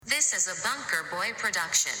This is a Bunker Boy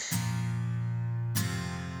production.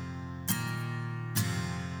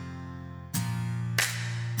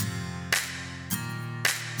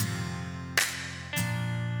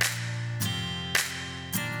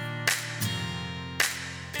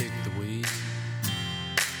 Pick the weed,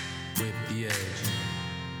 whip the edge,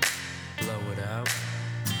 blow it out,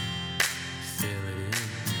 fill it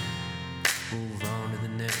in, move on to the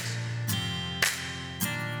next.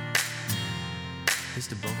 It's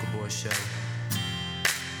the Bunker Boy Show.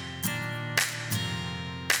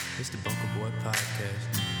 It's the Bunker Boy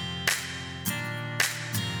Podcast.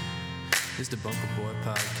 It's the Bunker Boy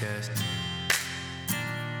Podcast.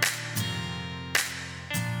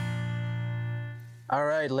 All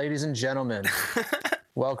right, ladies and gentlemen,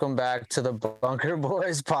 welcome back to the Bunker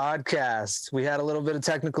Boys podcast. We had a little bit of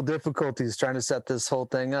technical difficulties trying to set this whole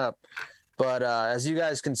thing up. But as you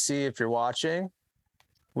guys can see, if you're watching,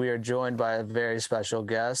 we are joined by a very special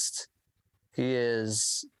guest. He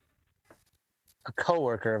is a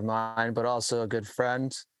coworker of mine, but also a good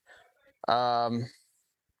friend. Yeah,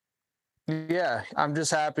 I'm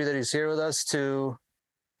just happy that he's here with us to,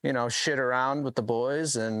 shit around with the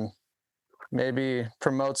boys and maybe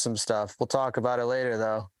promote some stuff. We'll talk about it later,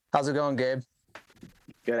 though. How's it going, Gabe?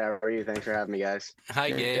 Good. How are you? Thanks for having me, guys.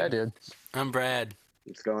 Hi, Gabe. Yeah, dude. I'm Brad.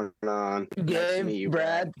 What's going on? Gabe, Nice to meet you,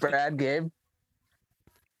 Brad, Gabe.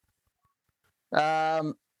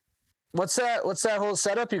 What's that whole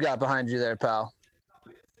setup you got behind you there, pal?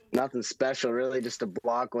 Nothing special, really. Just to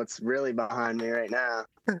block what's really behind me right now.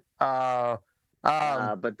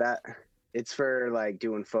 But it's for like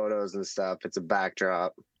doing photos and stuff. It's a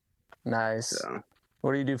backdrop. Nice. So,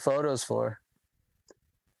 What do you do photos for?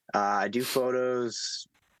 I do photos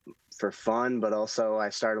for fun, but also I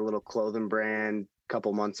started a little clothing brand a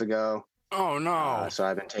couple months ago. Oh, no. So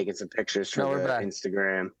I've been taking some pictures for we're the back.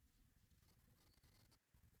 Instagram.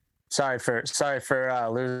 Sorry for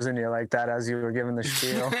losing you like that as you were giving the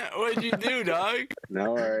spiel. What'd you do, dog?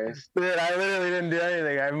 No worries. Dude, I literally didn't do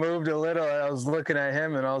anything. I moved a little and I was looking at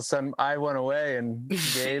him and all of a sudden I went away and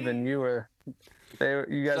Gabe and you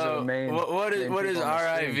guys are the main. What is people on the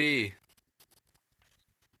RIV? screen.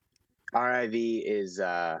 RIV is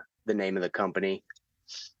the name of the company.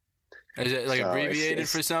 Is it like So abbreviated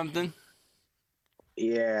it's- for something?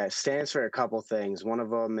 Yeah, it stands for a couple things. One of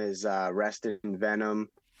them is Rest in Venom,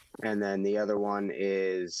 and then the other one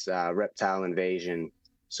is Reptile Invasion.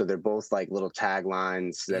 So they're both like little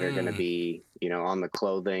taglines that are going to be, on the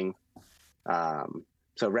clothing.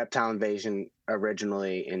 So Reptile Invasion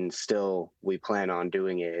originally, and still we plan on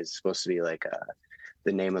doing it, is supposed to be like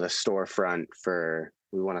the name of the storefront for.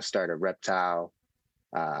 We want to start a reptile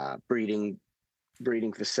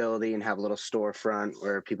breeding facility and have a little storefront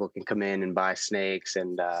where people can come in and buy snakes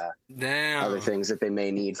and Damn. other things that they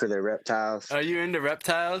may need for their reptiles. Are you into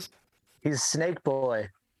reptiles? He's Snake Boy.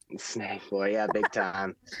 Snake boy, yeah, big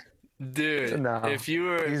time. Dude, No, if you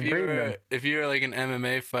were breeding like an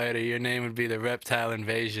MMA fighter, your name would be the Reptile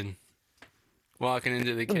Invasion. Walking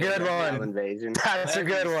into the cage. Good Reptile one. Invasion. That's a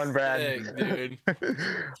good one, Brad. Sick, dude.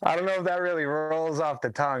 I don't know if that really rolls off the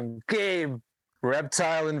tongue. Gabe,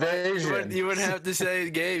 Reptile Invasion. You wouldn't have to say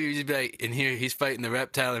Gabe. You'd just be like, in here, he's fighting the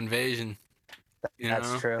Reptile Invasion.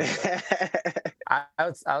 That's true. I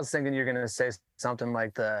was thinking you're gonna say something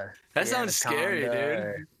like the. That sounds scary,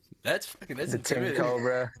 Anaconda dude. That's or The Tin intimidating.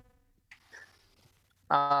 Cobra.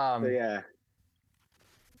 So, yeah.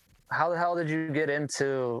 How the hell did you get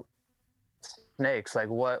into snakes? Like,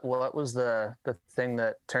 what was the thing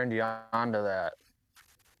that turned you on to that?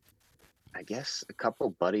 I guess a couple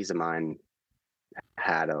buddies of mine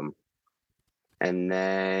had them. And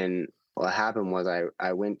then what happened was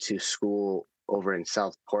I went to school over in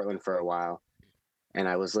South Portland for a while, and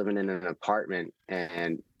I was living in an apartment,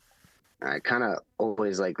 and I kind of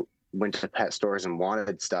always like went to pet stores and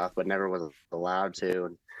wanted stuff, but never was allowed to.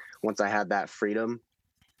 And once I had that freedom,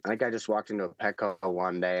 I think I just walked into a Petco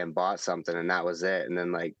one day and bought something, and that was it. And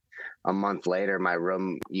then like a month later, my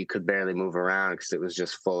room, you could barely move around because it was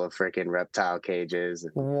just full of freaking reptile cages.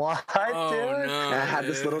 What, Oh, dude? no. And I had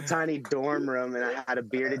this dude. little tiny dorm room, and I had a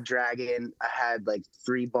bearded dragon. I had like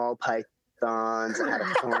 3 ball pythons. I had a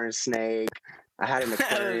horned snake. I had an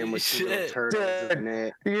aquarium with 2 little Shit. turtles Dude. in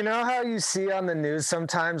it. You know how you see on the news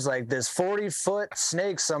sometimes like this 40-foot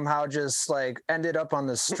snake somehow just like ended up on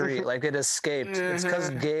the street, like it escaped. It's because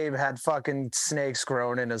Gabe had fucking snakes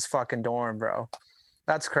growing in his fucking dorm, bro.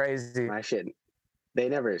 That's crazy. My shit, they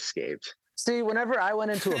never escaped. See, whenever I went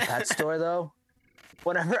into a pet store, though,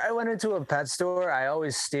 I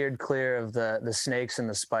always steered clear of the snakes and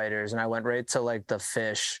the spiders, and I went right to like the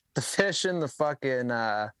fish and the fucking.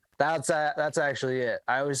 That's actually it.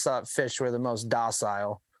 I always thought fish were the most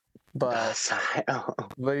docile. but Docile.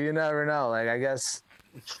 but you never know. Like I guess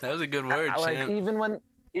That was a good word, like champ. even when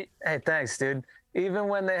hey, thanks, dude. Even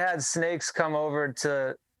when they had snakes come over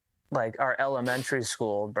to like our elementary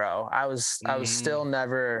school, bro, I was still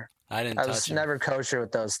never. I didn't I touch was him. never kosher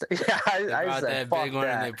with those things. Yeah, They I brought said, that fuck big one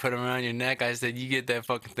and that. they put him around your neck. I said, you get that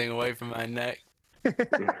fucking thing away from my neck.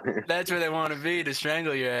 That's where they want to be, to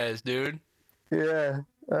strangle your ass, dude. Yeah,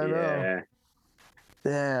 I know. Yeah,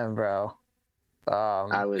 Damn, bro.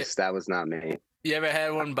 that was not me. You ever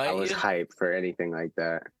had one bite I was you? hyped for anything like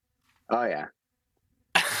that. Oh yeah,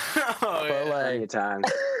 Oh, but yeah. plenty like, of times.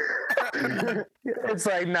 it's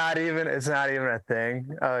like not even a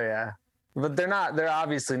thing. Oh yeah, but they're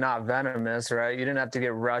obviously not venomous, right? You didn't have to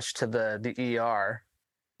get rushed to the ER.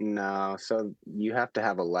 No, so you have to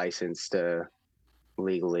have a license to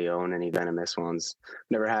legally own any venomous ones.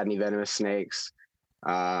 Never had any venomous snakes.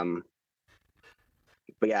 But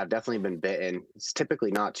yeah, I've definitely been bitten. It's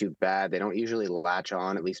typically not too bad. They don't usually latch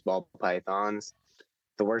on, at least ball pythons.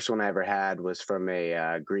 The worst one I ever had was from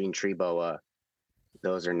a green tree boa.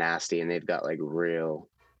 Those are nasty, and they've got like real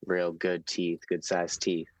good teeth, good sized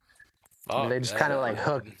teeth. Fuck, They just kind of like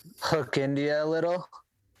hook into you a little.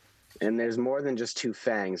 And there's more than just two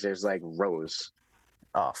fangs. There's like rows.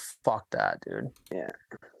 Oh fuck that, dude. Yeah.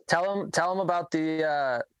 Tell them about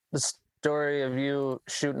the story of you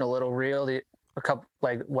shooting a little reel a couple,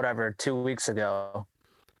 like whatever, 2 weeks ago.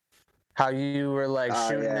 How you were like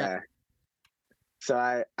shooting it. So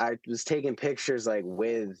I was taking pictures like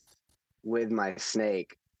with my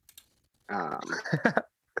snake, and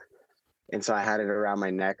so I had it around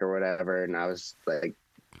my neck or whatever, and I was like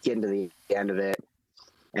getting to the end of it,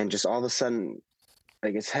 and just all of a sudden,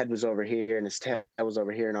 like his head was over here and his tail was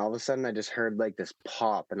over here, and all of a sudden I just heard like this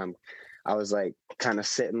pop, and I was like kind of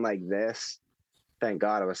sitting like this. Thank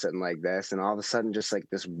God I was sitting like this, and all of a sudden just like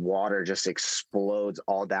this water just explodes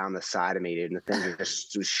all down the side of me, dude, and the thing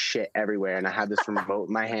just was shit everywhere, and I had this remote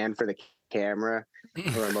in my hand for the camera,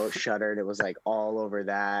 the remote shutter, and it was like all over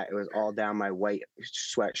that. It was all down my white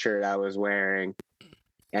sweatshirt I was wearing,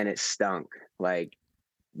 and it stunk like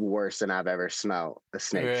worse than I've ever smelled a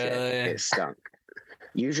snake shit. It stunk.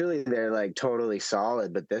 Usually they're like totally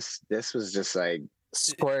solid, but this was just like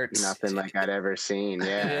Squirts. nothing like I'd ever seen.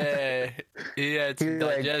 Yeah. He had some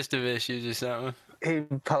digestive issues or something. He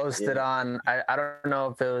posted on, I don't know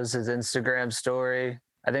if it was his Instagram story.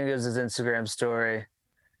 I think it was his Instagram story.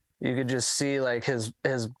 You could just see like his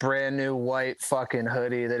brand new white fucking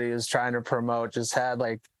hoodie that he was trying to promote just had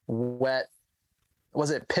like wet, was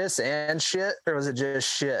it piss and shit, or was it just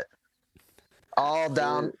shit? All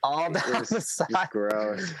down the side.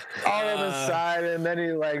 Gross. All on the side, and then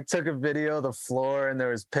he like took a video of the floor, and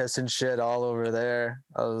there was piss and shit all over there.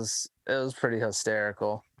 It was pretty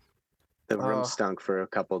hysterical. The room stunk for a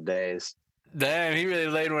couple days. Damn, he really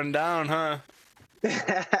laid one down, huh?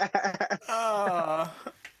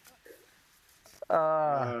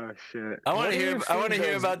 Oh shit! I want to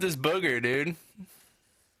hear about this booger, dude.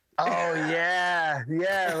 Oh yeah,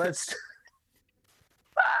 let's.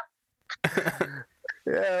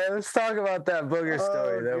 Yeah, let's talk about that booger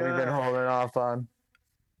story that we've been holding off on.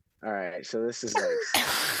 All right, so this is like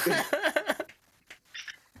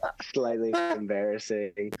slightly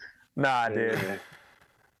embarrassing. Nah, dude.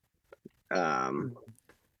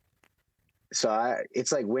 So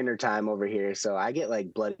it's like winter time over here, so I get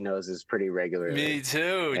like bloody noses pretty regularly. Me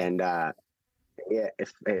too. And yeah,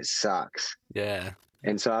 it sucks. Yeah.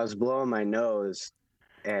 And so I was blowing my nose,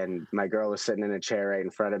 and my girl was sitting in a chair right in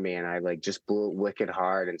front of me, and I like just blew it wicked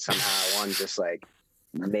hard, and somehow one just like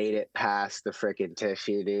made it past the freaking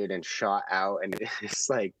tissue, dude, and shot out. And it's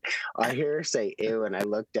like I hear her say ew, and I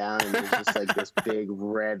look down, and there's just like this big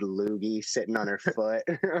red loogie sitting on her foot,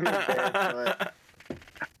 on her bare foot.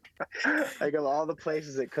 Like of all the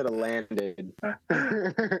places it could have landed.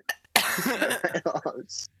 It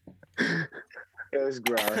was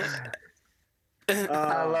gross.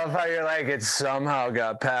 I love how you're like, it somehow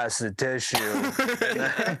got past the tissue.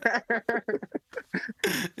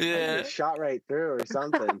 Yeah. Shot right through or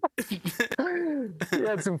something. You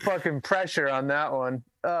had some fucking pressure on that one.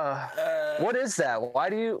 What is that? Why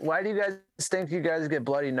do you guys think you guys get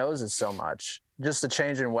bloody noses so much? Just a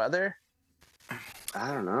change in weather?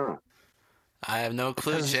 I don't know. I have no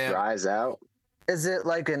clue, champ. Dries out. Is it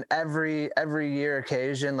like an every year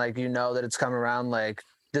occasion? Like you know that it's coming around, like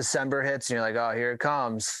December hits and you're like, oh, here it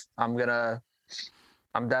comes. I'm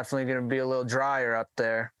definitely gonna be a little drier up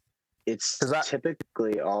there. It's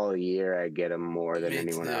typically all year I get them more than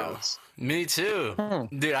anyone else. Me too.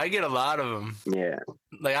 Dude, I get a lot of them. Yeah.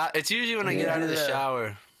 Like it's usually when I get out of the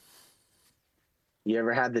shower. You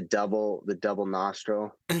ever had the double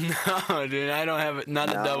nostril? No, dude, I don't have it. Not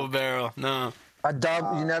a No. double barrel. No. A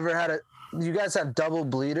dub? You never had a? You guys have double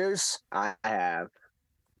bleeders? I have.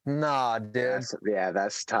 Nah, dude.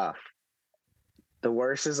 That's tough. The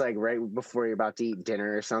worst is like right before you're about to eat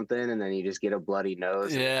dinner or something, and then you just get a bloody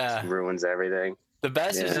nose. And Yeah. it just ruins everything. The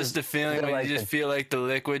best is just the feeling Yeah, when like you just feel like the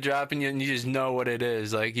liquid dropping you and you just know what it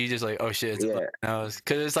is. Like, you just like, oh shit, it's a bloody nose.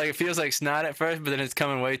 Because it's like, it feels like snot at first, but then it's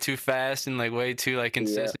coming way too fast and like way too like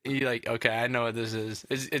consistent. You're like, okay, I know what this is.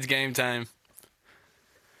 It's game time.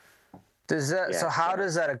 Does that? So how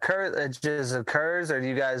does that occur? It just occurs, or are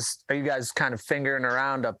you guys kind of fingering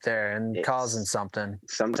around up there and causing something?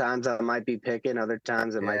 Sometimes I might be picking, other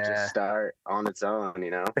times it might just start on its own,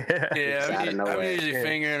 you know? Yeah, I'm usually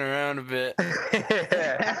fingering around a bit.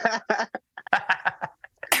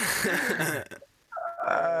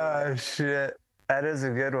 Oh shit, that is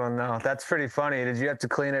a good one though. That's pretty funny. Did you have to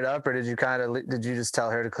clean it up, or did you just tell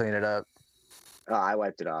her to clean it up? Oh, I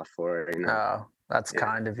wiped it off for her. You know? Oh, that's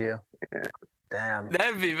kind of you. Yeah. Damn.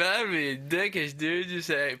 That'd be dickish, dude. Just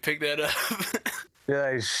say, hey, pick that up.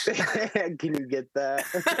 You're like, can you get that?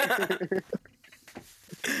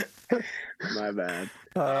 My bad.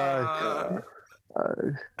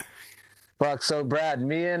 Fuck. So Brad,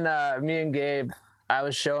 me and Gabe, I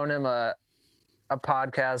was showing him a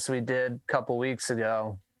podcast we did a couple weeks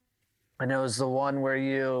ago, and it was the one where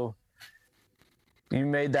you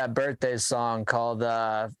made that birthday song called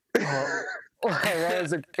what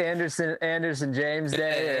was it? Anderson James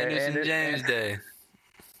Day. Anderson James Day.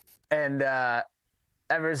 And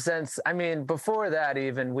ever since, I mean, before that,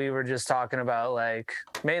 even we were just talking about like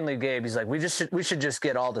mainly Gabe. He's like, we should just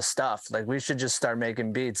get all the stuff. Like, we should just start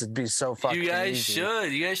making beats. It'd be so fucking easy.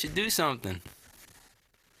 You guys should do something.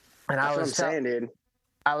 And That's what I'm saying, dude.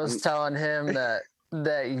 I was telling him that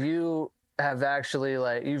you have actually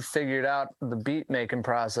like you figured out the beat making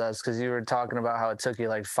process, because you were talking about how it took you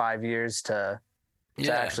like 5 years to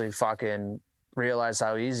actually fucking realize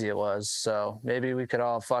how easy it was. So maybe we could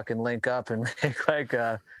all fucking link up and make like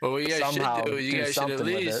a. Well, what you guys should do, you guys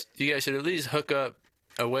should at least hook up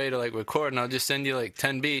a way to like record, and I'll just send you like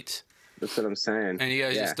 10 beats. That's what I'm saying. And you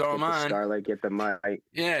guys just throw them on. Starlight, get the mic.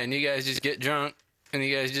 Yeah, and you guys just get drunk, and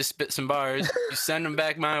you guys just spit some bars. You send them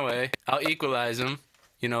back my way. I'll equalize them.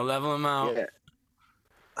 You know, level them out. Yeah.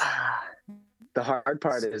 The hard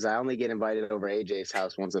part is I only get invited over AJ's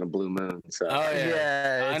house once in a blue moon. So. Oh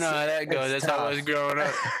yeah, I know how that goes. That's tough. how I was growing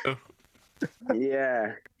up.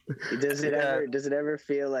 Yeah. Does it ever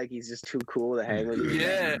feel like he's just too cool to hang with you?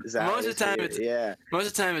 Yeah. Most of the time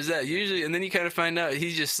it's that. Usually, and then you kind of find out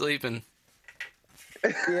he's just sleeping.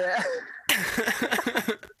 Yeah.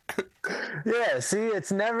 Yeah, see,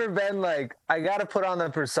 it's never been like I gotta put on the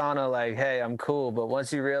persona like, hey, I'm cool, but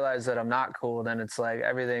once you realize that I'm not cool, then it's like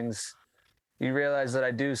you realize that I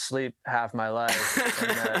do sleep half my life, and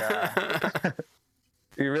that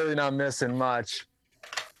you're really not missing much.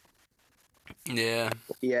 Yeah,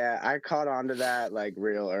 I caught on to that like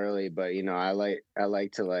real early, but you know, I like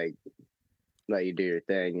to like let you do your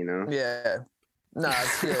thing, you know. Yeah, no,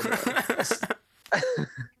 it's good.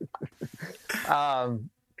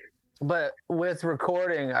 But with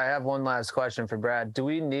recording, I have one last question for Brad. Do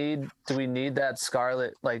we need that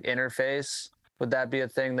Scarlett like interface? Would that be a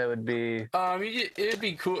thing that would be? It'd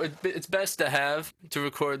be cool. It's best to have to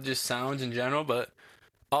record just sounds in general, but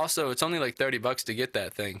also it's only like $30 to get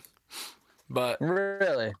that thing. But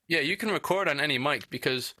really, yeah, you can record on any mic,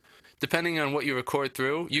 because depending on what you record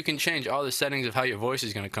through, you can change all the settings of how your voice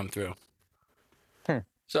is going to come through.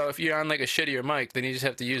 So if you're on like a shittier mic, then you just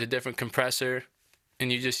have to use a different compressor.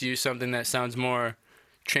 And you just use something that sounds more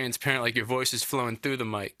transparent, like your voice is flowing through the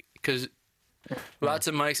mic. Because lots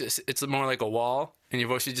of mics, it's more like a wall, and your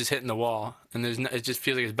voice is just hitting the wall, and it just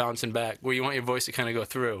feels like it's bouncing back. Where you want your voice to kind of go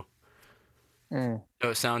through, so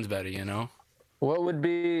it sounds better, you know. What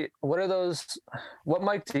are those? What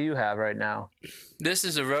mic do you have right now? This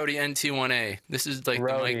is a Rode NT1A. This is like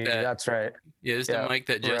the mic that. That's right. Yeah, this is the mic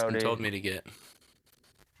that Justin told me to get.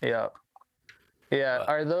 Yeah. Yeah.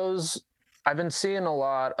 Are those? I've been seeing a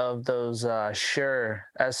lot of those Shure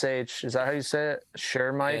SH. Is that how you say it?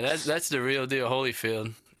 Shure mics? Yeah, that's the real deal,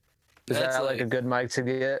 Holyfield. Is that like a good mic to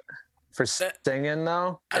get for singing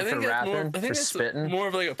though? I think for rapping, for spitting? More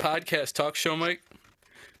of like a podcast talk show mic.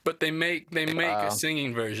 But they make a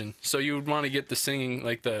singing version. So you would want to get the singing,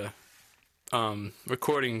 like the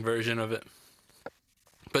recording version of it.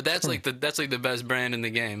 But that's like the best brand in the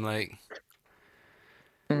game. Like,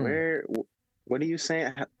 what are you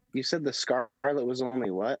saying? You said the Scarlett was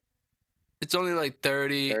only what? It's only like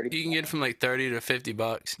 30. You can get it from like $30 to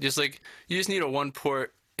 $50. Just like you just need a one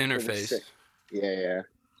port interface. Yeah.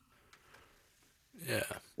 Yeah.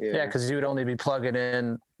 Yeah, because you would only be plugging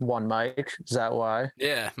in one mic. Is that why?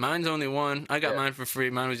 Yeah, mine's only one. I got mine for free.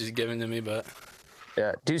 Mine was just given to me, but...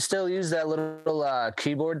 Yeah. Do you still use that little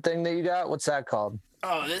keyboard thing that you got? What's that called?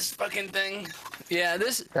 Oh, this fucking thing. Yeah,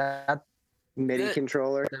 this... That MIDI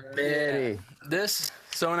controller. the MIDI. Yeah, this...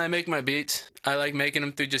 So when I make my beats, I like making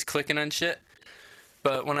them through just clicking on shit.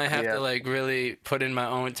 But when I have to, like, really put in my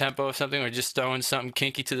own tempo or something, or just throwing something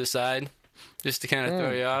kinky to the side, just to kind of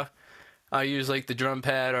throw you off, I use, like, the drum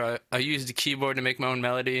pad, or I use the keyboard to make my own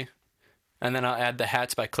melody, and then I'll add the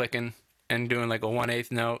hats by clicking and doing, like, a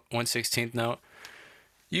 1/8 note, 1/16 note.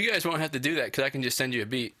 You guys won't have to do that, because I can just send you a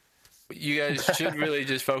beat. You guys should really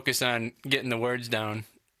just focus on getting the words down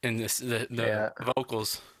in the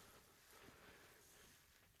vocals.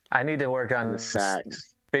 I need to work on The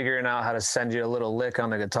sax. figuring out how to send you a little lick on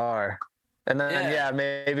the guitar, and then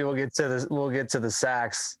maybe we'll get to the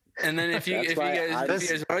sax. And then if you guys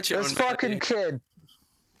wrote your This own fucking melody,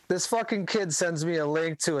 this fucking kid sends me a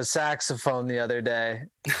link to a saxophone the other day,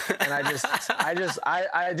 and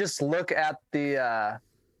I just look at the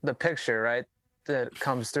picture, right, that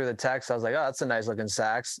comes through the text. I was like, oh, that's a nice looking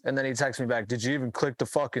sax. And then he texts me back, did you even click the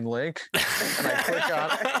fucking link? And I click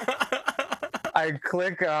on it. I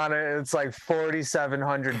click on it. It's like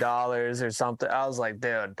 $4,700 or something. I was like,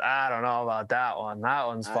 dude, I don't know about that one. That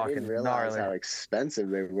one's I fucking didn't realize gnarly. how expensive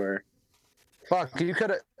they were. Fuck, you could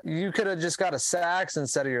have just got a sax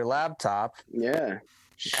instead of your laptop. Yeah.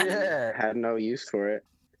 Shit. Had no use for it.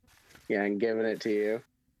 Yeah, and giving it to you.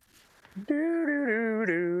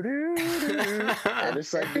 I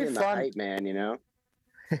just like being the hype man, you know?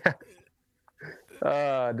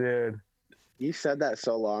 Oh, dude. You said that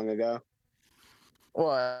so long ago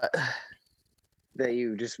What? that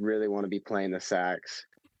you just really want to be playing the sax.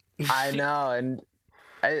 I know, and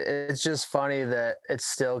it's just funny that it's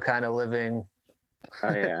still kind of living.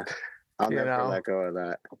 Oh yeah, I'll You never know? let go of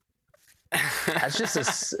that. It's just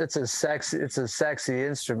it's a sexy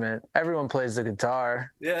instrument. Everyone plays the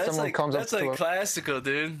guitar. yeah, that's Someone like comes up that's to like a- classical,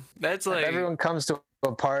 dude. That's If like everyone comes to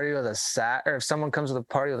a party with a sax, or if someone comes to the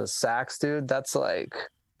party with a sax, dude, that's like,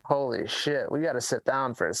 holy shit. We got to sit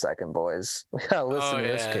down for a second, boys. We got to listen to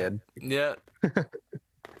this kid. Yeah.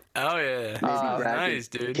 Oh yeah. Maybe Brad Nice,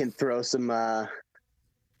 dude. can throw some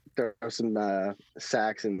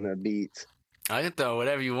sax in the beats. I can throw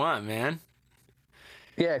whatever you want, man.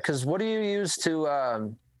 Yeah, because what do you use to?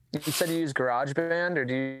 You said you use GarageBand, or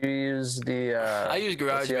do you use the? I use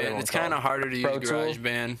what's the other GarageBand. one It's kind of called? harder to use Pro Tool?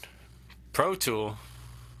 GarageBand. Pro Tool.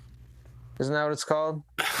 Isn't that what it's called?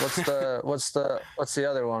 What's the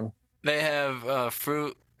other one? They have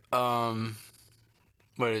Fruit.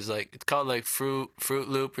 What is it's called like Fruit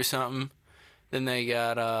Loop or something. Then they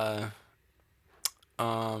got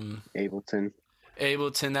Ableton.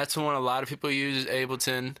 Ableton. That's the one a lot of people use. Is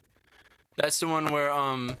Ableton. That's the one where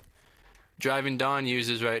Driving Dawn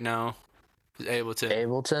uses right now. Is Ableton.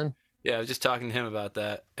 Ableton. Yeah, I was just talking to him about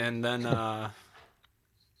that. And then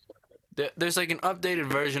there's like an updated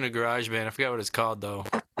version of GarageBand. I forgot what it's called though.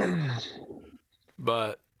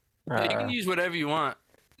 But yeah, you can use whatever you want.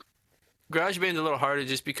 GarageBand's a little harder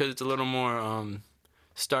just because it's a little more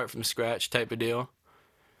start from scratch type of deal.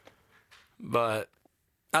 But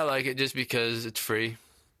I like it just because it's free.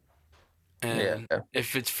 And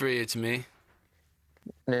if it's free, it's me.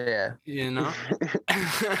 Yeah. You know?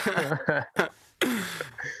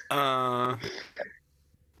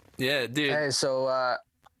 Yeah, dude. Hey, so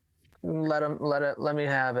let me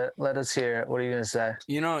have it. Let us hear it. What are you gonna say?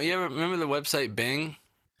 You know, you ever remember the website Bing?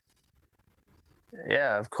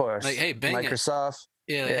 Yeah, of course. Like, hey, Bing it. Microsoft.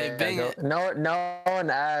 Yeah, like, hey, Bing it. No one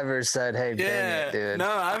ever said, "Hey, Bing it," dude. No,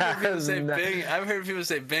 I've heard people say Bing. I've heard people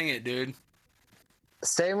say Bing it, dude.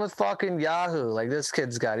 Same with fucking Yahoo. Like this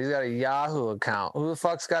kid's got. He's got a Yahoo account. Who the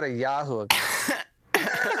fuck's got a Yahoo account?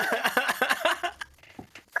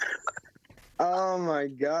 Oh my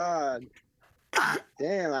god.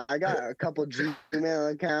 Damn, I got a couple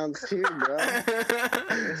Gmail accounts too, bro.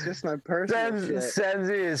 It's just my personal shit. Sends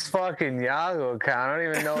me his fucking Yahoo account. I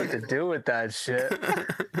don't even know what to do with that shit.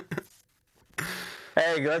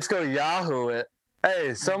 Hey, let's go Yahoo it.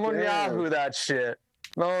 Hey, someone Damn. Yahoo that shit.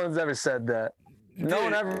 No one's ever said that. No Dude.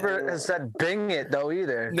 one ever has said Bing it though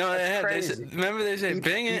either. No, That's they have. crazy. Remember they say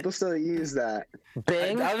Bing it? People still use that.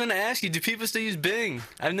 Bing. I was gonna ask you, do people still use Bing?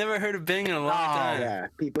 I've never heard of Bing in a long time. Yeah,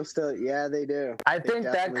 people still. Yeah, they do. I They think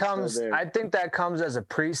that definitely still comes. do. I think that comes as a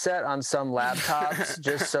preset on some laptops,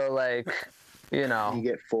 just so like, you know. You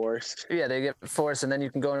get forced. Yeah, they get forced, and then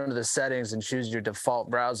you can go into the settings and choose your default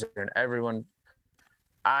browser, and everyone.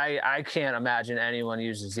 I can't imagine anyone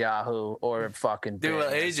uses Yahoo or fucking. Dude,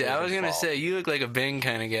 well, Bing as AJ, their I was gonna default. say you look like a Bing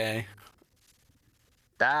kind of guy.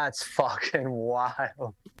 That's fucking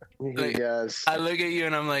wild. He Like, does. I look at you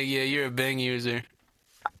and I'm like, yeah, you're a Bing user.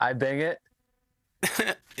 I Bing it.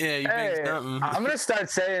 Yeah, you Bing something. I'm gonna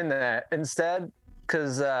start saying that instead,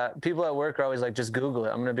 because people at work are always like, just Google it.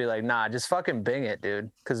 I'm gonna be like, nah, just fucking Bing it,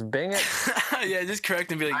 dude. Because Bing it. Yeah, just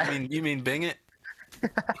correct and be like, you mean Bing it?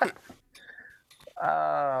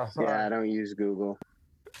 Yeah, I don't use Google.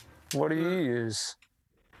 What do you use?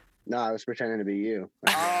 No, I was pretending to be you.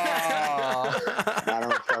 Oh. I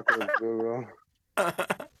don't fuck with Google.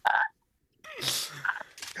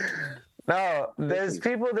 No, there's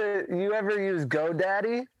people that you ever use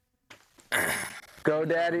GoDaddy? That's a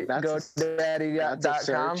GoDaddy.com.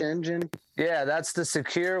 search engine. Yeah, that's the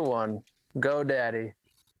secure one. GoDaddy.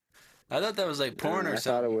 I thought that was like porn or I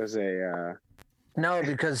something. thought it was a. No,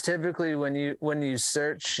 because typically when you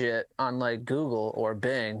search shit on like Google or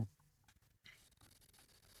Bing,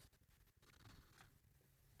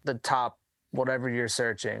 the top whatever you're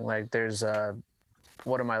searching, like there's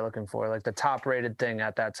what am I looking for? Like the top rated thing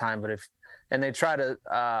at that time. But they try to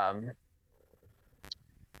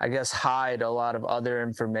I guess hide a lot of other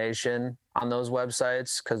information on those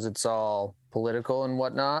websites because it's all political and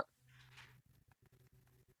whatnot.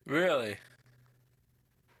 Really?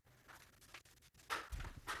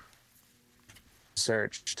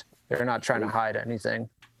 Searched. They're not trying to hide anything.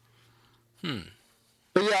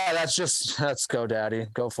 But yeah, that's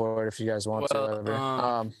GoDaddy. Go for it if you guys want to.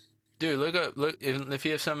 Whatever. Dude, look if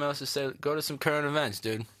you have something else to say, go to some current events,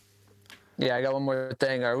 dude. Yeah, I got one more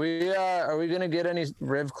thing. Are we gonna get any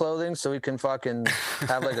RIV clothing so we can fucking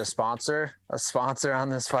have like a sponsor on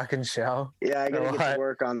this fucking show? Yeah, I gotta get to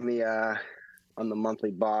work on the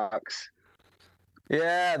monthly box.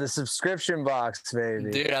 Yeah, the subscription box,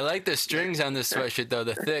 baby. Dude, I like the strings on this sweatshirt though,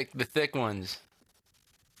 the thick ones.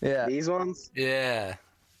 Yeah. These ones? Yeah.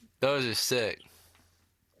 Those are sick.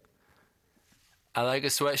 I like a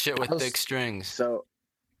sweatshirt with thick strings. So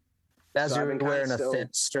as so you're wearing a thin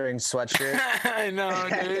string sweatshirt. I know,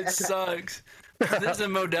 dude, it sucks. There's a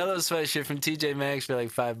Modelo sweatshirt from TJ Maxx for like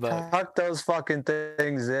 $5. Tuck those fucking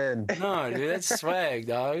things in. No, dude, that's swag,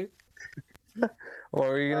 dog. What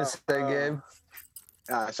were you gonna say, Gabe?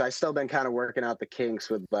 So I still been kind of working out the kinks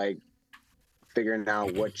with like figuring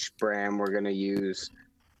out which brand we're gonna use.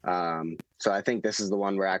 So I think this is the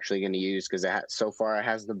one we're actually gonna use because so far it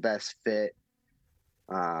has the best fit.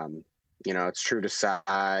 It's true to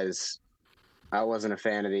size. I wasn't a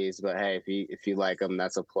fan of these, but hey, if you like them,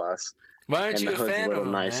 that's a plus. Why aren't and you the a hood's fan a little of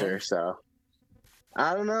them, nicer, man? so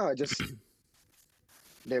I don't know.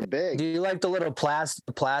 They're big. Do you like the little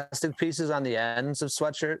plastic pieces on the ends of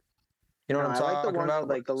sweatshirt? You know what I'm talking I like the ones about? with,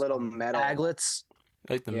 like the little metal aglets.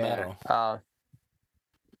 Like the metal.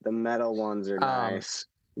 The metal ones are nice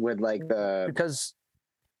with like because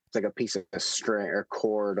it's like a piece of string or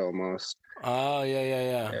cord almost. Oh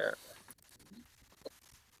yeah.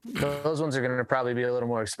 Those ones are going to probably be a little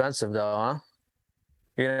more expensive, though, huh?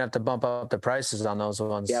 You're going to have to bump up the prices on those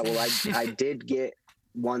ones. Yeah, well, I did get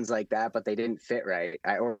ones like that, but they didn't fit right.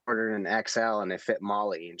 I ordered an XL and it fit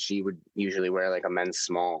Molly, and she would usually wear like a men's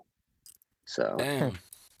small. So, Damn.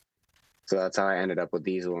 So that's how I ended up with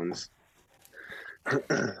these ones.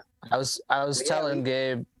 I was telling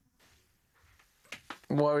Gabe.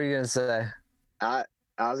 What were you going to say? I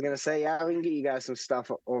was gonna say, yeah, we can get you guys some stuff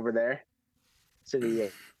over there. So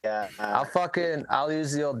I'll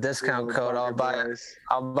use the old discount code. I'll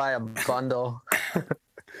buy a bundle.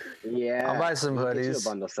 Yeah, I'll buy some hoodies. Get you a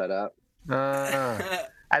bundle set up. I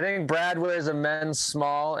think Brad wears a men's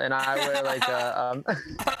small, and I wear like I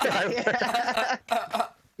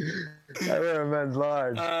wear a men's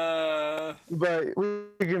large. But we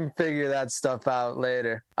can figure that stuff out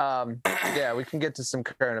later. Yeah, we can get to some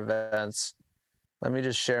current events. Let me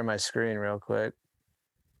just share my screen real quick.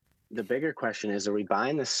 The bigger question is, are we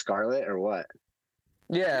buying the Scarlet or what?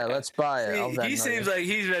 Yeah, let's buy it. He seems like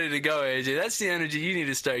he's ready to go, AJ. That's the energy you need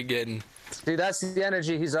to start getting. See, that's the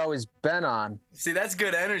energy he's always been on. See, that's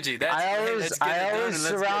good energy. I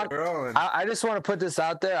just want to put this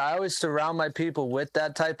out there. I always surround my people with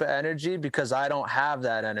that type of energy because I don't have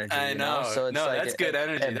that energy. I know. So it's like that's good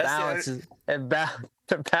energy. It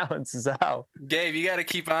balances out. Gabe, you got to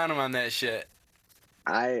keep on him on that shit.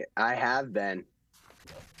 I have been.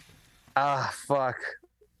 Fuck.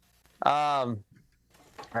 All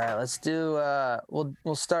right, let's do.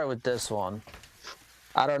 We'll start with this one.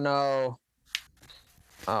 I don't know.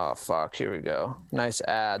 Oh fuck! Here we go. Nice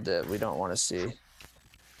ad that we don't want to see.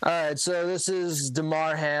 All right, so this is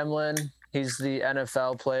Damar Hamlin. He's the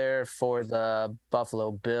NFL player for the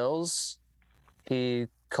Buffalo Bills. He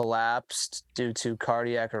collapsed due to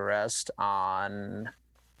cardiac arrest on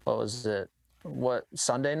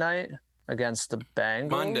Sunday night? against the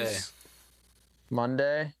Bengals.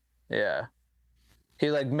 Monday. Yeah. He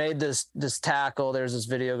like made this tackle. There's this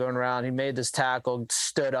video going around. He made this tackle,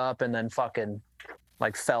 stood up, and then fucking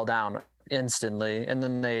like fell down instantly. And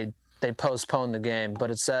then they postponed the game. But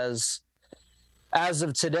it says, as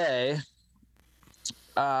of today,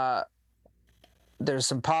 there's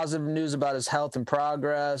some positive news about his health and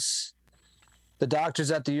progress. The doctors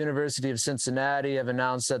at the University of Cincinnati have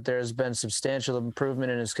announced that there has been substantial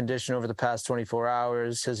improvement in his condition over the past 24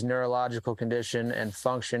 hours. His neurological condition and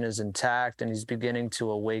function is intact, and he's beginning to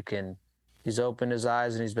awaken. He's opened his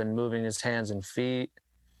eyes, and he's been moving his hands and feet.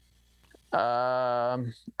 I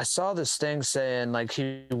saw this thing saying, like,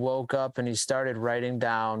 he woke up and he started writing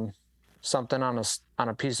down something on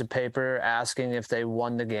a piece of paper, asking if they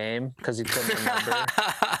won the game because he couldn't remember.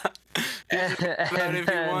 If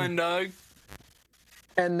you won, dog.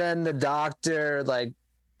 And then the doctor, like,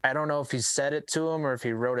 I don't know if he said it to him or if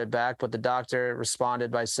he wrote it back, but the doctor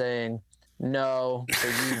responded by saying, "No,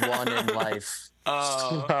 but you won in life."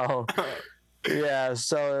 Oh. So, yeah,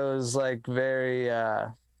 so it was like very.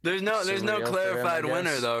 There's no clarified him,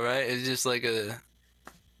 winner though, right? It's just like a.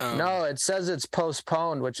 No, it says it's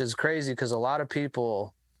postponed, which is crazy because a lot of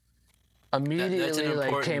people immediately that's an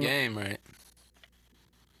important came. game, right?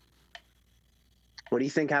 What do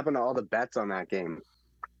you think happened to all the bets on that game?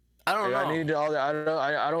 I don't know.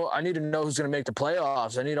 I need to know who's gonna make the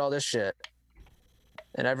playoffs. I need all this shit.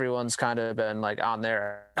 And everyone's kind of been like on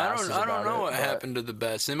their asses I don't about know it, what happened to the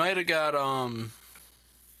bets. They might have got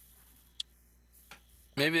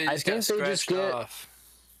maybe they just got scratched off.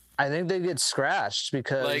 I think they get scratched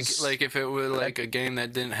because like if it were like a game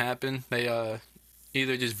that didn't happen, they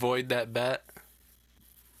either just void that bet.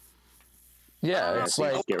 Yeah, it's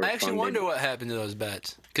like I actually wonder what happened to those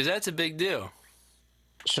bets because that's a big deal.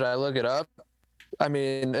 Should I look it up? I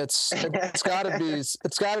mean, it's got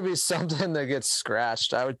to be something that gets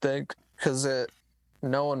scratched, I would think, because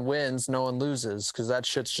no one wins, no one loses, because that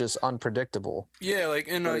shit's just unpredictable. Yeah, like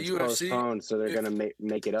in UFC, postponed, so they're gonna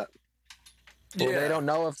make it up. Well, yeah. they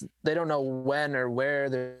don't know when or where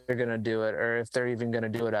they're gonna do it, or if they're even gonna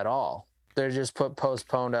do it at all. They're just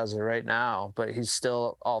postponed as of right now, but he's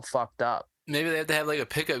still all fucked up. Maybe they have to have like a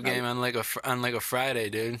pickup game on like a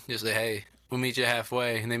Friday, dude. Just like, hey, we'll meet you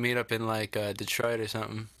halfway, and they meet up in like Detroit or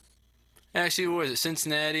something. Actually, what was it?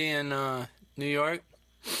 Cincinnati and New York.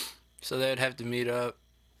 So they'd have to meet up.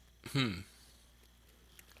 Who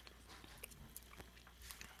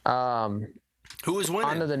was winning?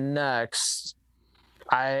 On to the next.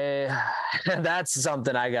 That's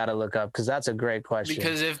something I gotta look up because that's a great question.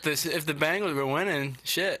 Because if the Bengals were winning,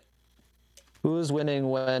 shit. Who was winning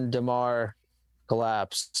when DeMar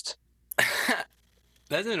collapsed?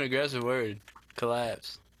 That's an aggressive word.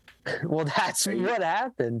 Collapse. Well, that's what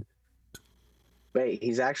happened. Wait,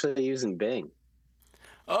 he's actually using Bing.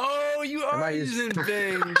 Oh, you are using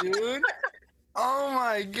Bing, dude. Oh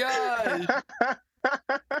my god.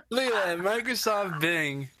 Look at that, Microsoft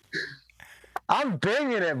Bing. I'm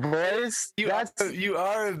Binging it, boys. You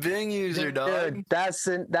are a Bing user, dog. Dude, that's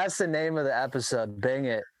the name of the episode. Bing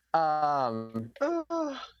it.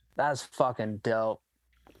 That's fucking dope.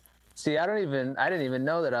 See, I didn't even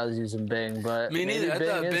know that I was using Bing, but me neither. I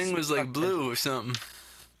thought Bing was like blue or something.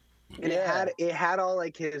 And it had all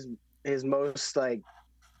like his most like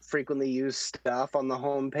frequently used stuff on the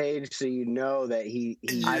homepage, so you know that he.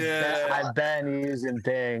 I've been using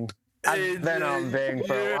Bing. I've been on Bing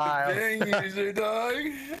for a while. Bing user, dog.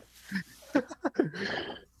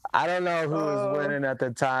 I don't know who was winning at the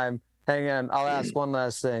time. Hang on, I'll ask one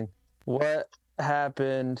last thing. What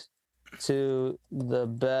happened to the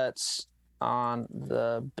bets on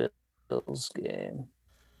the Bills game?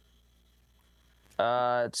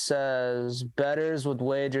 It says bettors with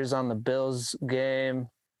wagers on the Bills game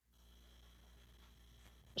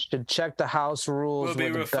should check the house rules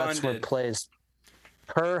where the bets were placed.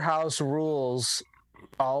 Per house rules,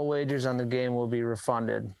 all wagers on the game will be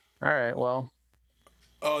refunded. All right, well.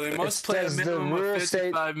 Oh, they must play a minimum of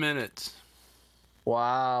 55 minutes.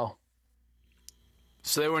 Wow.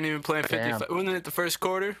 So they weren't even playing 55. Wasn't it the first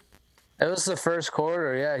quarter? It was the first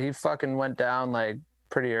quarter, yeah. He fucking went down like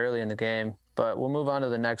pretty early in the game. But we'll move on to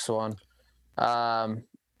the next one.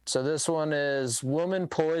 So this one is woman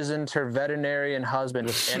poisoned her veterinarian husband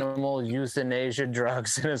with animal euthanasia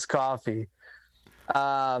drugs in his coffee.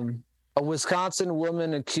 A Wisconsin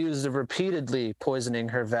woman accused of repeatedly poisoning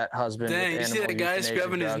her vet husband. Dang, with you see that guy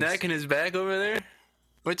scrubbing his neck and his back over there?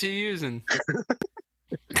 What you using?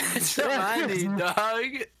 It's something I need,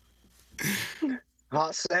 dog.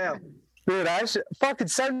 Hot sale. Dude, I should fucking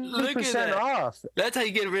 70% off. That's how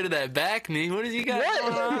you get rid of that back knee. What has he got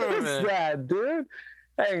going on What over is there? that, dude?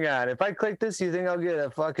 Hang on. If I click this, you think I'll get a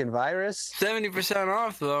fucking virus? 70%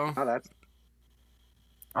 off though. Oh, that's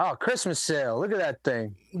Oh, Christmas sale. Look at that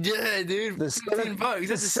thing. Yeah, dude. The, 15 bucks. the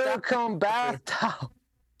That's a stop. silicone bath towel.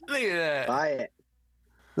 Look at that. buy it.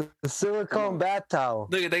 The silicone bath towel.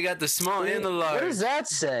 Look at they got the small and the large. What does that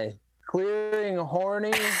say? Clearing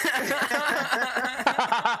horny.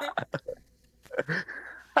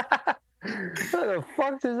 What the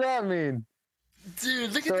fuck does that mean?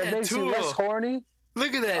 Dude, look So at it that makes you less tool. horny?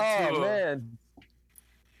 Look at that Oh tool. man.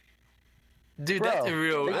 Dude, Bro, that's a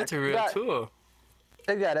real they got- tool.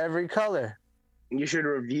 They got every color. You should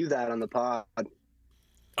review that on the pod. Okay.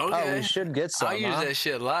 Oh, we should get some. I'll use huh? that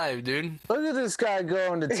shit live, dude. Look at this guy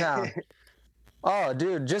going to town. Oh,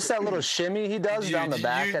 dude, just that little shimmy he does down the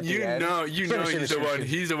back at the you end. know Shimmy, he's shimmy, the shimmy, one. shimmy.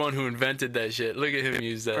 He's the one who invented that shit. Look at him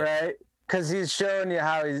use that. Right? Because he's showing you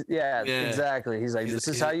how he's. Yeah, Yeah. exactly. He's like, this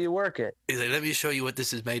is how you work it. He's like, let me show you what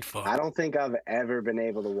this is made for. I don't think I've ever been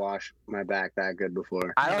able to wash my back that good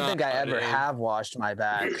before. I don't think I No, ever dude. have washed my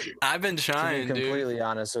back. I've been To trying, be dude. completely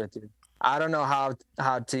honest with you, I don't know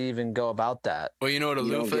how to even go about that. Well, you know what a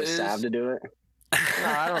You don't loofah get is? Sav to do it. No,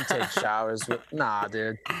 I don't take showers with. Nah,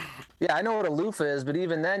 dude. Yeah, I know what a loofah is, but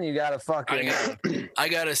even then, you gotta fucking. I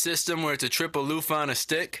got a system where it's a triple loofah on a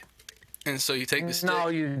stick, and so you take the stick. No,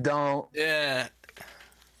 you don't. Yeah.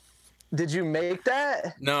 Did you make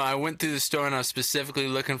that? No, I went through the store and I was specifically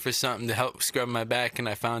looking for something to help scrub my back, and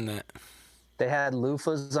I found that. They had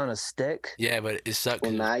loofahs on a stick. Yeah, but it sucked.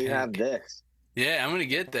 Well, 'cause it was now you have pink. this. Yeah, I'm gonna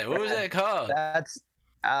get that. What was that called? That's.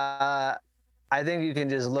 I think you can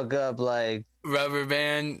just look up like Rubber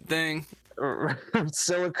band thing.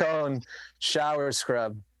 silicone shower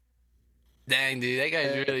scrub. Dang, dude, that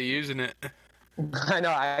guy's really using it. I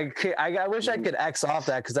know. I wish I could X off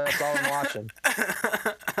that because that's all I'm watching.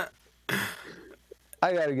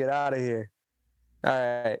 I gotta get out of here. All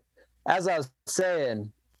right. As I was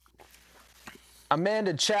saying,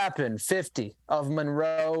 Amanda Chapin, 50, of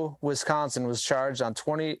Monroe, Wisconsin, was charged on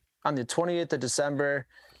the 28th of December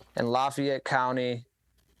in Lafayette County.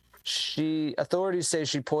 Authorities say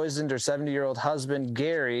she poisoned her 70-year-old husband,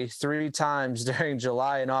 Gary, 3 times during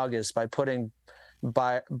July and August by putting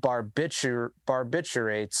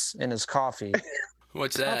barbiturates in his coffee.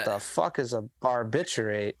 What's What that? the fuck is a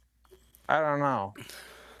barbiturate? I don't know.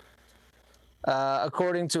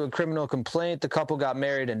 According to a criminal complaint, the couple got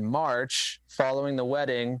married in March. Following the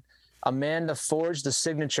wedding, Amanda forged the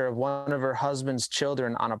signature of one of her husband's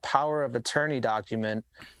children on a power of attorney document,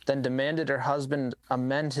 then demanded her husband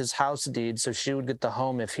amend his house deed so she would get the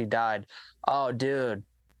home if he died. Oh, dude.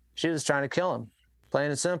 She was trying to kill him.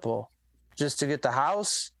 Plain and simple. Just to get the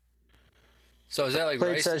house. So is that like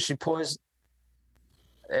Plate rice? says she poisoned.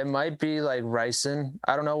 It might be like ricin.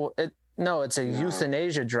 I don't know. No, it's a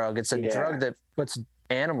euthanasia drug. It's a drug that puts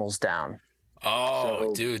animals down. Oh,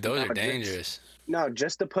 So, dude, those no, are just- dangerous. No,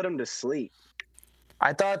 just to put him to sleep.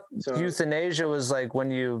 I thought So- euthanasia was like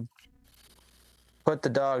when you put the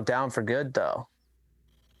dog down for good, though.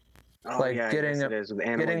 Oh, Like yeah, I getting guess him- it is with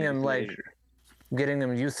animal getting him, like- euthanasia. Getting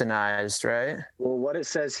them euthanized, right? Well, what it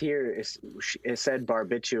says here is it said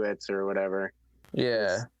barbiturates or whatever.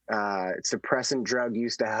 Yeah. Suppressant drug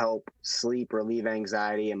used to help sleep, relieve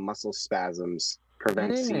anxiety, and muscle spasms,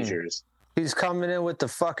 prevent seizures. He's coming in with the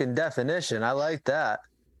fucking definition. I like that.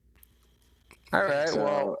 All right. So,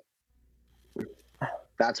 Well,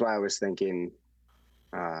 that's why I was thinking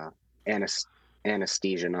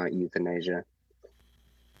anesthesia, not euthanasia.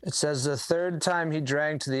 it says the third time he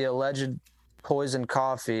drank the alleged poisoned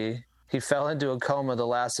coffee, he fell into a coma that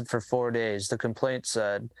lasted for 4 days. The complaint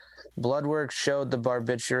said blood work showed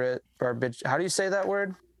the how do you say that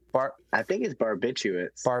word? I think it's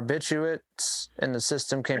barbiturates. Barbiturates in the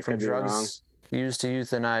system came I from could be wrong. drugs used to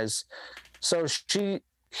euthanize. So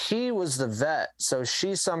he was the vet. So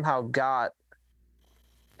she somehow got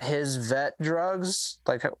his vet drugs.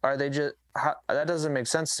 Like, are they just? That doesn't make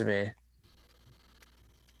sense to me.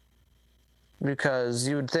 Because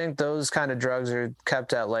you would think those kind of drugs are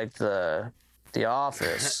kept at like the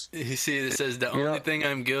office. You see, it says the only thing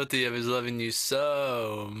I'm guilty of is loving you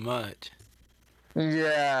so much.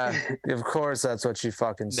 Yeah, of course that's what she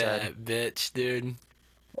fucking said. That bitch, dude.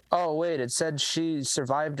 Oh wait, it said she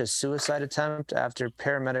survived a suicide attempt after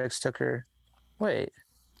paramedics took her. Wait.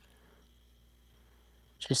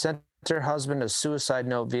 She sent her husband a suicide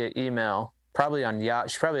note via email, probably on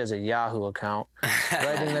She probably has a Yahoo account,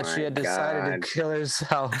 writing that she had decided God. to kill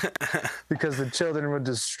herself because the children would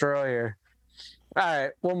destroy her. All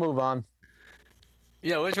right, we'll move on.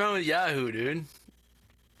 Yeah, what's wrong with Yahoo, dude?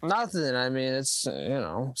 Nothing. I mean, it's,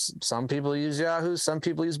 some people use Yahoo, some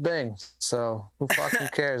people use Bing. So who fucking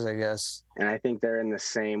cares, I guess. And I think they're in the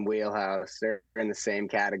same wheelhouse. They're in the same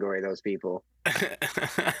category, those people.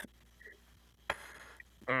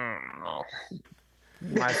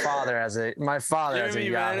 My father has a Jeremy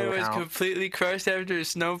Yahoo Renner was account. completely crushed after a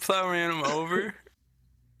snowplow ran him over.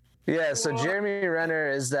 Yeah, so Jeremy Renner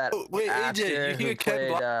is that Wait, actor AJ, you who hear Ken played,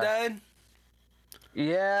 Block died?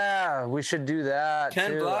 Yeah, we should do that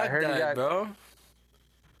Ken too. Block I heard he died, got bro.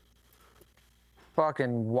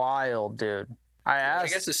 fucking wild, dude. I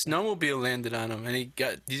guess a snowmobile landed on him, and he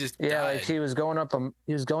just died. like he was going up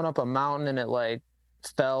a mountain and it like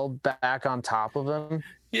fell back on top of him.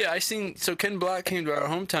 Yeah, so Ken Block came to our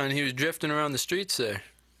hometown. He was drifting around the streets there.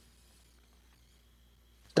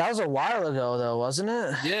 That was a while ago, though, wasn't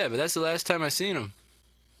it? Yeah, but that's the last time I seen him.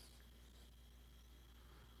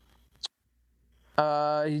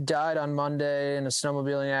 He died on Monday in a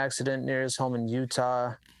snowmobiling accident near his home in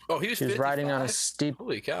Utah. Oh, he was 55? riding on a steep.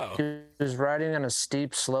 Holy cow! He was riding on a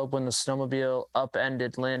steep slope when the snowmobile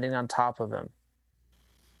upended, landing on top of him.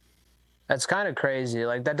 That's kind of crazy.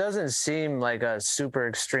 Like, that doesn't seem like a super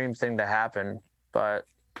extreme thing to happen, but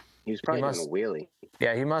he was probably doing a wheelie.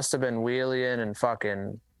 Yeah, he must have been wheeling and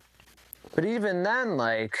fucking. But even then,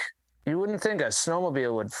 like, you wouldn't think a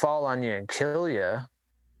snowmobile would fall on you and kill you.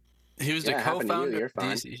 He was the co-founder of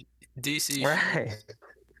DC. Right.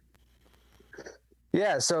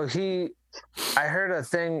 Yeah, so I heard a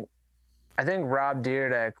thing, I think Rob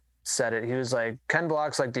Dyrdek said it. He was like, Ken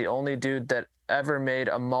Block's like the only dude that ever made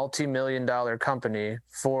a multi-million-dollar company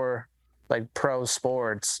for like pro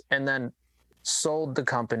sports and then sold the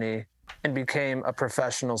company and became a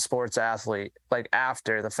professional sports athlete like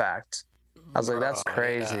after the fact. I was like, that's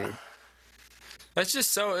crazy. Yeah. That's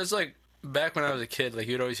just so, it's like back when I was a kid, like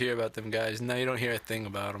you'd always hear about them guys. Now you don't hear a thing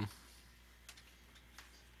about them.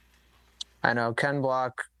 I know Ken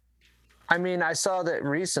Block. I mean, I saw that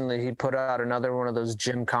recently he put out another one of those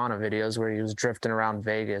Gymkhana videos where he was drifting around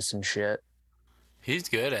Vegas and shit. He's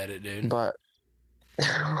good at it, dude. But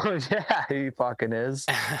yeah, he fucking is.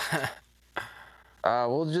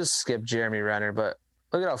 We'll just skip Jeremy Renner, but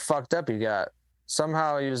look at how fucked up he got.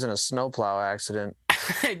 Somehow he was in a snowplow accident.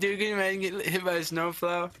 Dude, can you imagine getting hit by a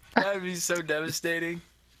snowplow? That would be so devastating.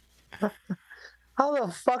 How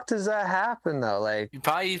the fuck does that happen, though? Like, you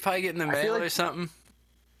probably get in the mail or something.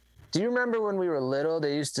 Do you remember when we were little,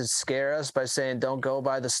 they used to scare us by saying, don't go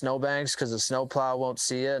by the snowbanks because the snowplow won't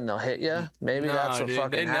see you and they'll hit you? Maybe that's what fucking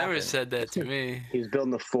happened. They never said that to me. He was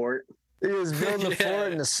building the fort. He was building the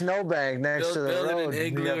fort in the snowbank next to the road. Building an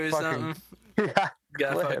igloo or something.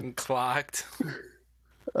 Got fucking clocked.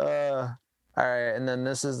 All right, and then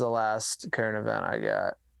this is the last current event I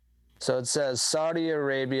got. So it says Saudi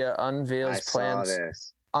Arabia unveils plans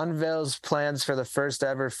for the first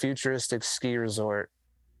ever futuristic ski resort.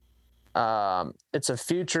 It's a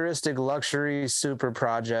futuristic luxury super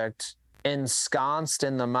project ensconced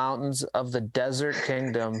in the mountains of the Desert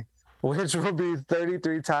Kingdom, which will be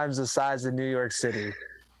 33 times the size of New York City.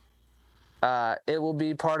 It will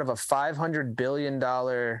be part of a $500 billion,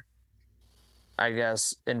 I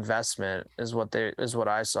guess, investment is what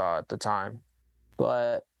I saw at the time.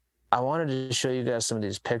 But I wanted to show you guys some of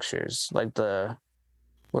these pictures, like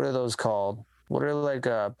what are those called? What are like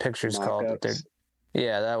pictures called?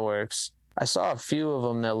 Yeah, that works. I saw a few of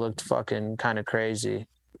them that looked fucking kind of crazy.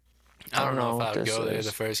 I don't know if I would go there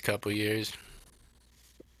the first couple years.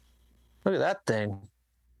 Look at that thing.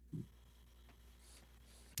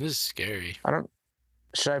 This is scary.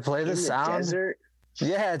 Should I play the sound? Desert?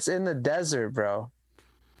 Yeah, it's in the desert, bro.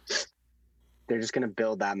 They're just gonna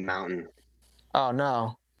build that mountain. Oh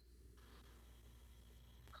no.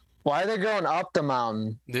 Why are they going up the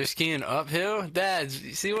mountain? They're skiing uphill? Dad,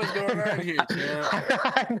 see what's going on here,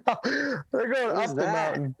 I know. They're going up the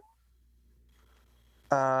mountain.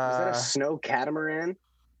 Is that a snow catamaran?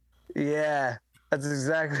 Yeah, that's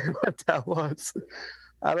exactly what that was.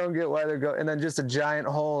 I don't get why they're going. And then just a giant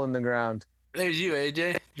hole in the ground. There's you,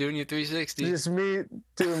 AJ, doing your 360. Just me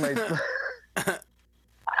doing my...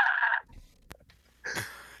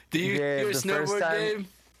 Do you do a snowboard game?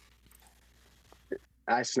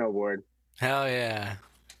 I snowboard. Hell yeah.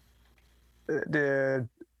 Dude,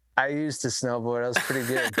 I used to snowboard. I was pretty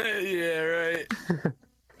good. Yeah, right.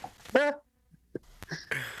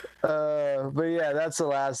 But yeah, that's the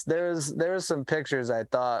last. There was some pictures I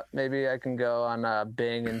thought maybe I can go on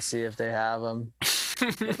Bing and see if they have them.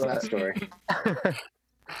 What's that story?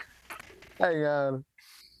 Hang on.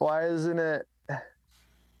 Why isn't it?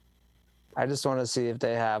 I just want to see if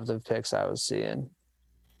they have the pics I was seeing.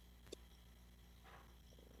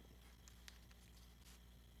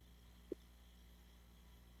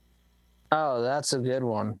 Oh, that's a good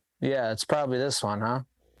one. Yeah, it's probably this one, huh?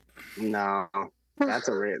 No, that's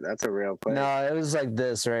a real place. No, it was like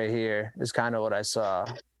this right here is kind of what I saw.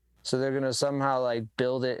 So they're gonna somehow like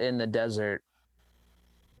build it in the desert.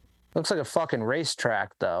 Looks like a fucking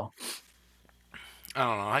racetrack though. I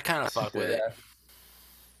don't know. I kind of fuck with it.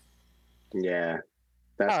 Yeah,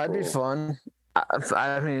 that's it'd be cool. fun.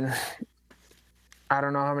 I mean, I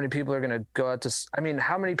don't know how many people are gonna go out to. I mean,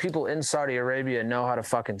 how many people in Saudi Arabia know how to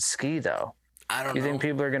fucking ski though? I don't know. You think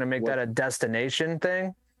people are gonna make that a destination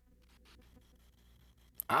thing?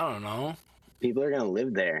 I don't know. People are gonna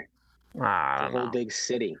live there. I It's a don't whole know. big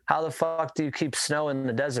city. How the fuck do you keep snow in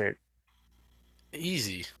the desert?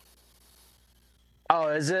 Easy. Oh,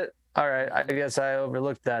 is it? All right. I guess I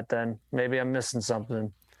overlooked that then. Maybe I'm missing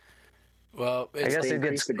something. Well, I guess They it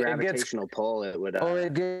increase gets the gravitational pull. It would.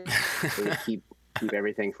 it gets. It would keep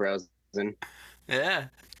everything frozen. yeah.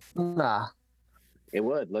 Nah. It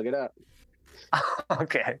would. Look it up.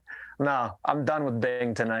 Okay. No, I'm done with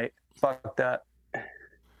Bing tonight. Fuck that.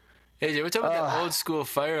 Hey, Jay, what's up with that old school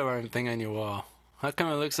fire alarm thing on your wall? How come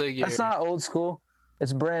it looks like you're... That's not old school.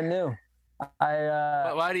 It's brand new.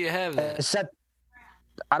 Why do you have that?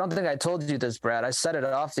 I don't think I told you this, Brad. I set it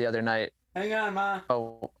off the other night. Hang on, Ma.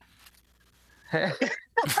 Oh.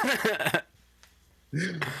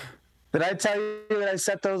 Did I tell you that I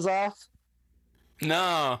set those off?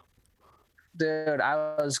 No. Dude,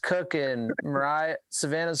 I was cooking.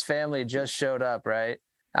 Savannah's family just showed up, right?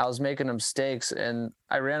 I was making them steaks and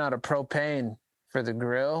I ran out of propane for the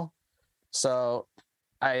grill. So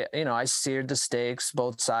I seared the steaks,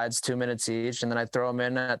 both sides, 2 minutes each, and then I throw them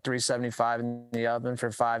in at 375 in the oven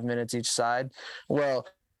for 5 minutes each side. Well,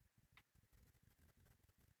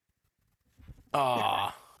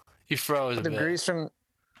 you froze a the bit. grease from.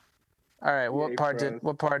 All right, what part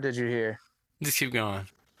did you hear? Just keep going.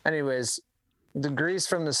 Anyways, the grease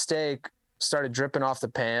from the steak started dripping off the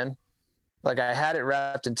pan. Like I had it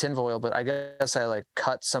wrapped in tinfoil, but I guess I like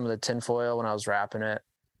cut some of the tinfoil when I was wrapping it,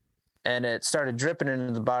 and it started dripping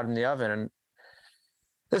into the bottom of the oven. And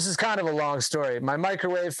this is kind of a long story. My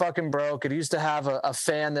microwave fucking broke. It used to have a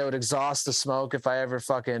fan that would exhaust the smoke if I ever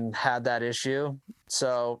fucking had that issue.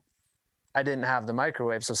 So I didn't have the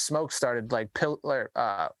microwave. So smoke started like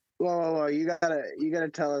Whoa! You gotta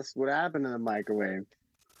tell us what happened to the microwave.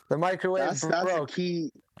 The microwave broke. That's a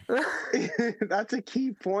key. That's a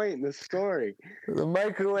key point in the story. The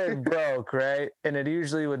microwave broke, right? And it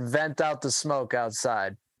usually would vent out the smoke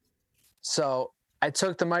outside. So I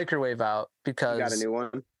took the microwave out because... You got a new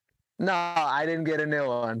one? No, I didn't get a new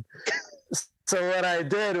one. So what I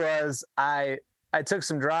did was I took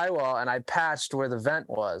some drywall and I patched where the vent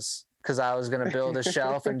was because I was going to build a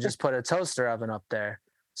shelf and just put a toaster oven up there.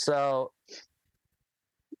 So...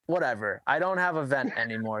 whatever. I don't have a vent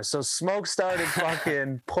anymore. So smoke started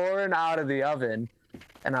fucking pouring out of the oven.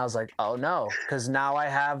 And I was like, oh no, because now I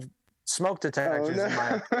have smoke detectors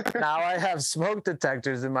now I have smoke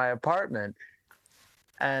detectors in my apartment.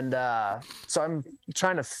 And so I'm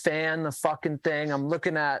trying to fan the fucking thing. I'm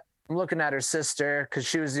looking at her sister because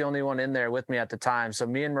she was the only one in there with me at the time. So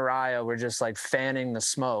me and Mariah were just like fanning the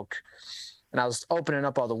smoke. And I was opening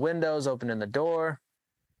up all the windows, opening the door.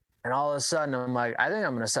 And all of a sudden, I'm like, I think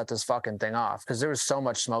I'm going to set this fucking thing off because there was so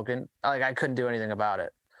much smoking. Like, I couldn't do anything about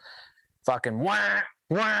it. Fucking wah,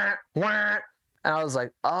 wah, wah. And I was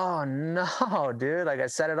like, oh, no, dude. Like, I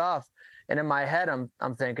set it off. And in my head,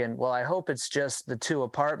 I'm thinking, well, I hope it's just the two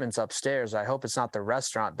apartments upstairs. I hope it's not the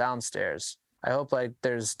restaurant downstairs. I hope, like,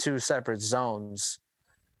 there's two separate zones.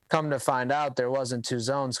 Come to find out, there wasn't two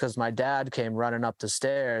zones because my dad came running up the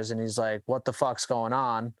stairs, and he's like, what the fuck's going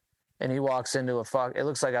on? And he walks into it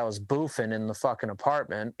looks like I was boofing in the fucking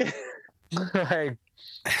apartment. Like,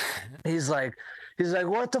 he's like,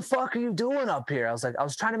 what the fuck are you doing up here? I was like, I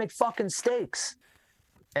was trying to make fucking steaks.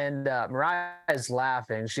 And Mariah's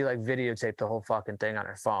laughing. She like videotaped the whole fucking thing on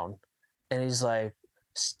her phone. And he's like,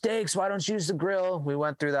 steaks, why don't you use the grill? We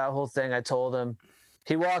went through that whole thing. I told him.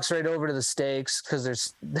 He walks right over to the steaks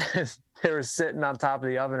because they were sitting on top of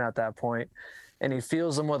the oven at that point. And he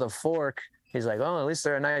feels them with a fork. He's like, oh, at least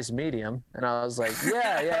they're a nice medium. And I was like,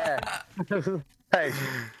 yeah.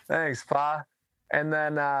 Thanks, Pa. And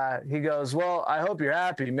then he goes, well, I hope you're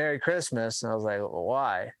happy. Merry Christmas. And I was like, well,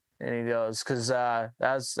 why? And he goes, because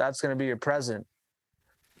that's going to be your present.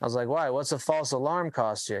 I was like, why? What's a false alarm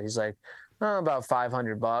cost you? He's like, oh, about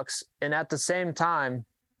 $500. And at the same time,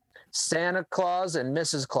 Santa Claus and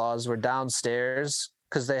Mrs. Claus were downstairs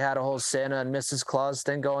because they had a whole Santa and Mrs. Claus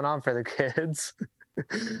thing going on for the kids.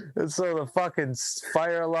 And so the fucking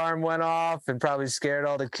fire alarm went off and probably scared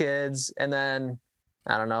all the kids. And then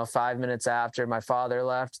I don't know, 5 minutes after my father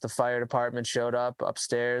left, the fire department showed up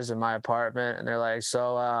upstairs in my apartment, and they're like,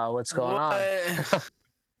 "So, what's going on?"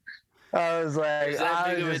 I was like, Is that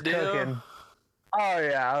 "I big was of a just deal? cooking." Oh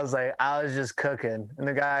yeah, I was like, "I was just cooking," and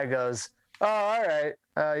the guy goes, "Oh, all right."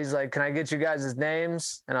 He's like, "Can I get you guys'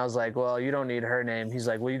 names?" And I was like, "Well, you don't need her name." He's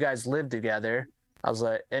like, "Well, you guys live together." I was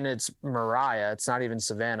like, "And it's Mariah. It's not even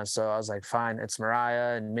Savannah." So I was like, "Fine, it's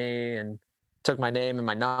Mariah and me," and took my name and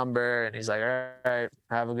my number. And he's like, "All right,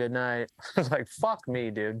 have a good night." I was like, "Fuck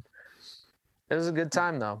me, dude." It was a good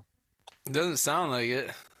time though. It doesn't sound like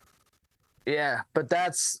it. Yeah, but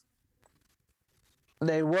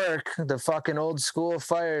they work. The fucking old school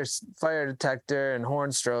fire detector and horn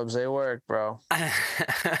strobes, they work, bro.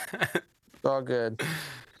 It's all good.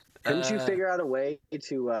 Couldn't you figure out a way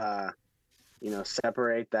to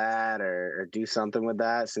separate that or do something with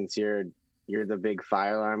that, since you're the big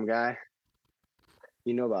fire alarm guy?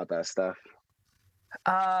 You know about that stuff.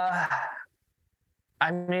 I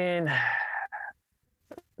mean,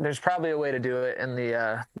 there's probably a way to do it in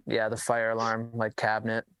the fire alarm like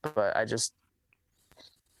cabinet, but I'll just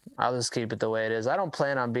keep it the way it is. I don't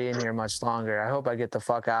plan on being here much longer. I hope I get the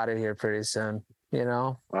fuck out of here pretty soon, you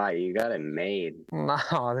know? Wow, you got it made. No,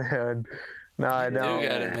 dude. No, I You don't.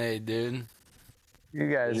 got it made, dude.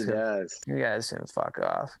 You guys He does. You guys can fuck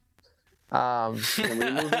off. Can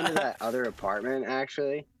we move into that other apartment,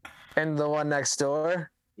 actually? And the one next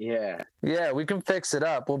door? Yeah. Yeah, we can fix it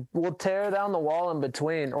up. We'll tear down the wall in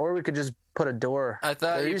between, or we could just put a door. I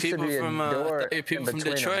thought There you used to people be a from door in between them.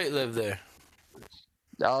 Detroit live there.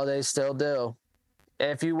 Oh, they still do.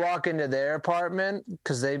 If you walk into their apartment,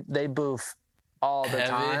 because they boof all the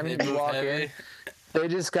time. They You move walk heavy. in, they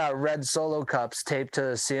just got red Solo cups taped to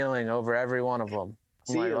the ceiling over every one of them.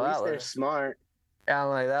 I'm See, like, at well, least that they're looks, smart. I'm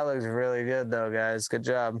like, that looks really good though, guys. Good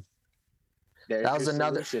job. There's That was your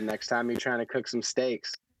another- solution next time you're trying to cook some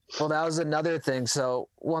steaks. Well, that was another thing. So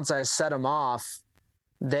once I set them off,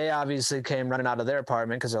 they obviously came running out of their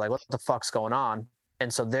apartment because they're like, what the fuck's going on?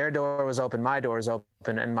 And so their door was open, my door was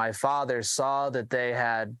open, and my father saw that they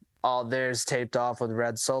had all theirs taped off with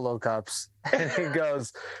red Solo cups. And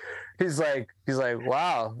he's like,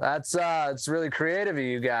 wow, that's it's really creative of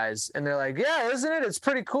you guys. And they're like, yeah, isn't it? It's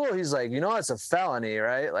pretty cool. He's like, it's a felony,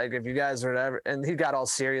 right? Like if you guys were ever, and he got all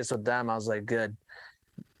serious with them. I was like, good.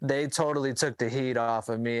 They totally took the heat off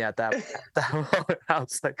of me at that moment. I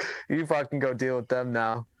was like, you fucking go deal with them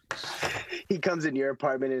now. He comes in your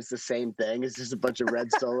apartment and it's the same thing. It's just a bunch of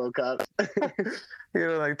red Solo cups. Like,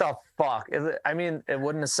 the fuck? I mean, it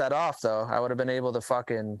wouldn't have set off, though. I would have been able to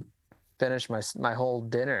fucking finish my whole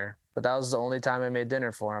dinner. But that was the only time I made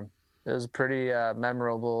dinner for him. It was a pretty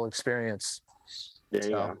memorable experience. There you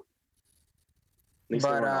go. At least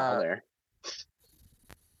they weren't all there.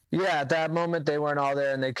 Yeah, at that moment they weren't all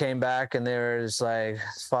there, and they came back, and they were just like,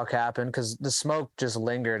 "Fuck happened," because the smoke just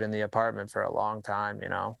lingered in the apartment for a long time.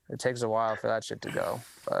 It takes a while for that shit to go.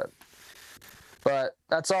 But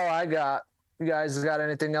that's all I got. You guys got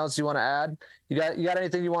anything else you want to add? You got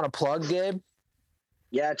anything you want to plug, Gabe?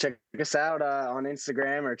 Yeah, check us out on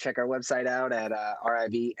Instagram, or check our website out at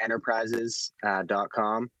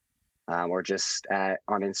riventerprises.com, or just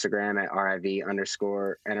on Instagram at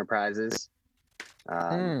RIV_enterprises.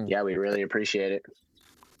 Yeah, we really appreciate it.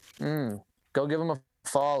 Go give them a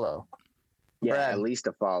follow. Yeah, Brad. at least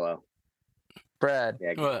a follow. Brad,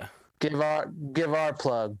 Yeah, What? give our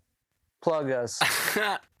plug. Plug us.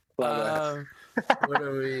 plug us. What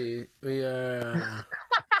are we? We are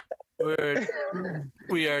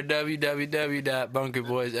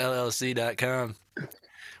www.bunkerboysllc.com.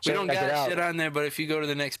 We don't got shit on there, but if you go to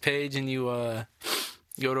the next page and you go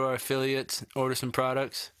to our affiliates, order some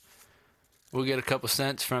products, we'll get a couple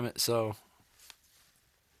cents from it. So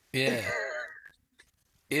yeah.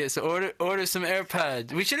 Yeah, so order some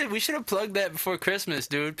AirPods. We should have plugged that before Christmas,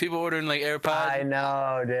 dude. People ordering like AirPods. I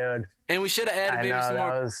know, dude. And we should have added maybe some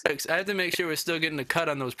more was... products. I have to make sure we're still getting a cut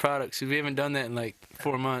on those products because we haven't done that in like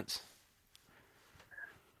 4 months.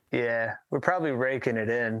 Yeah, we're probably raking it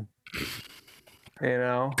in. Who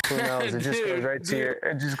knows? It just goes right to your.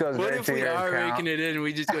 It just goes right to your account. What if we are raking it in?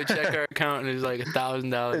 We just go check our account and it's like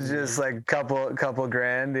 $1,000. It's just like a couple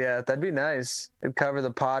grand. Yeah, that'd be nice. It'd cover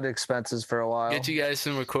the pod expenses for a while. Get you guys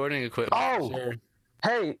some recording equipment. Oh, sure.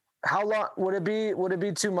 Hey, how long would it be? Would it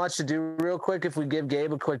be too much to do real quick if we give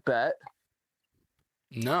Gabe a quick bet?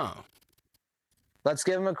 No. Let's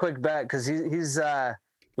give him a quick bet because he's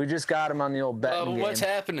we just got him on the old betting game. What's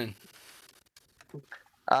happening?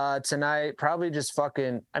 Tonight, probably just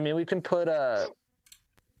fucking. I mean, we can put a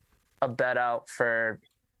bet out for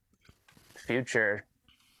future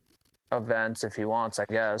events if he wants, I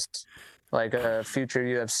guess. like a future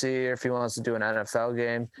UFC, or if he wants to do an NFL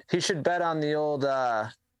game. He should bet on the old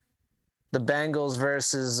the Bengals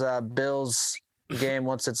versus Bills game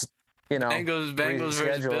once it's, Bengals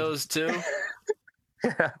versus Bills too.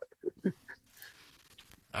 Yeah.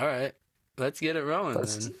 All right, let's get it rolling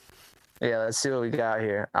then. Yeah, let's see what we got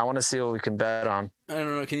here. I want to see what we can bet on. I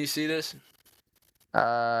don't know. Can you see this?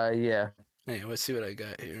 Yeah. Hey, let's see what I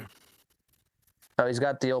got here. Oh, he's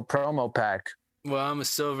got the old promo pack. Well, I'm a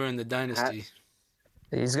silver in the dynasty.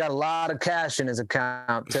 He's got a lot of cash in his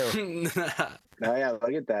account too. Oh yeah,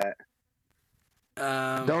 look at that.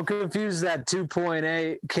 Don't confuse that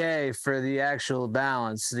 2.8K for the actual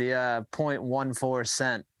balance, the 0.14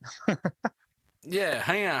 cent. Yeah,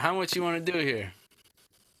 hang on. How much you want to do here?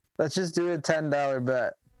 Let's just do a $10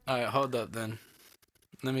 bet. All right, hold up then.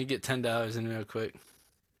 Let me get $10 in real quick.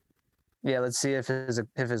 Yeah, let's see if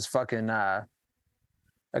his fucking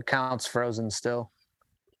account's frozen still.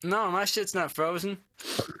 No, my shit's not frozen.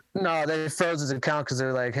 No, they froze his account because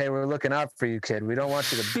they're like, hey, we're looking out for you, kid. We don't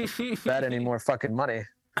want you to bet any more fucking money.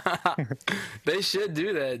 They should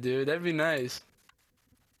do that, dude. That'd be nice.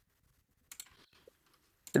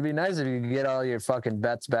 It'd be nice if you could get all your fucking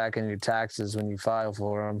bets back and your taxes when you file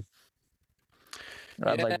for them.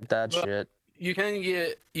 I'd like that shit. You can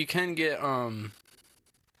get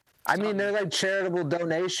I mean, they're like charitable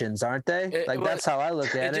donations, aren't they? That's how I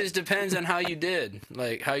look at it. It just depends on how you did,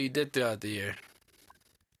 like how you did throughout the year.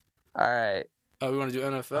 All right. Oh, we want to do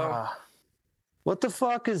NFL? What the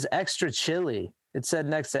fuck is extra chili? It said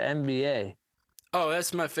next to NBA. Oh,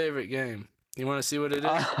 that's my favorite game. You want to see what it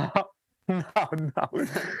is? No.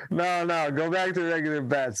 Go back to regular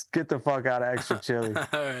bets. Get the fuck out of extra chili. All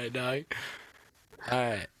right, dog. All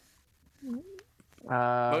right.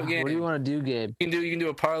 What do you want to do, Gabe? You can do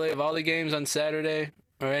a parlay of all the games on Saturday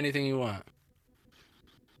or anything you want.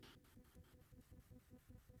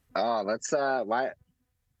 Oh, let's why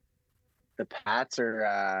the Pats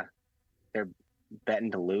are they're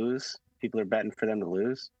betting to lose. People are betting for them to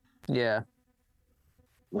lose. Yeah.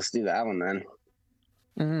 Let's do that one then.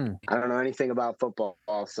 Mm-hmm. I don't know anything about football,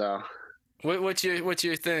 so. What's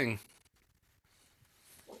your thing?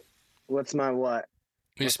 What's my what?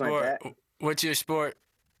 Your What's sport. my bet? What's your sport,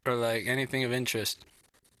 or like anything of interest?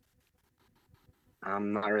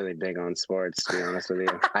 I'm not really big on sports, to be honest with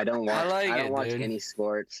you. I don't watch any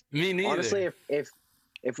sports. Me neither. Honestly,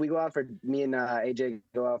 if we go out for me and AJ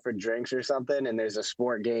go out for drinks or something, and there's a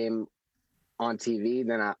sport game on TV,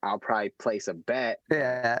 then I'll probably place a bet.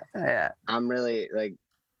 Yeah. I'm really like,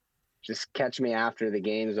 just catch me after the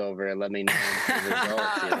game's over and let me know the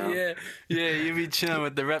results. You know? Yeah, you be chilling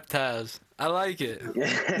with the reptiles. I like it.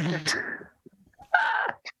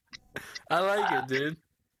 I like it, dude.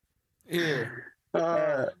 Yeah.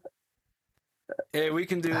 Hey, we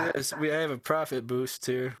can do this. I have a profit boost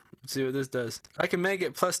here. Let's see what this does. I can make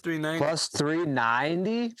it plus 390. Plus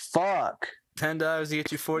 390? Fuck. $10 to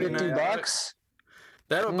get you $49.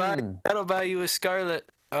 $50? That'll buy you a Scarlet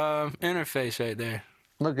interface right there.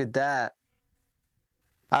 Look at that.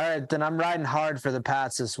 All right, then I'm riding hard for the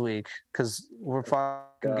Pats this week because we're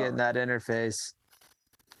fucking getting that interface.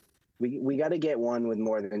 We got to get one with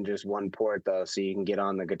more than just one port, though, so you can get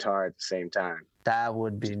on the guitar at the same time. That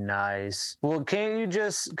would be nice. Well,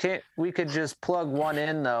 we could just plug one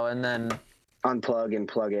in, though, and then... Unplug and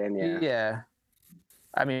plug in, yeah. Yeah.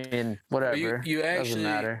 I mean, whatever. You actually, doesn't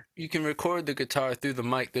matter. You can record the guitar through the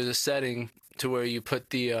mic. There's a setting to where you put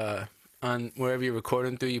the, on wherever you're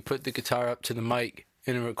recording through, you put the guitar up to the mic,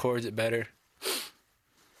 and it records it better.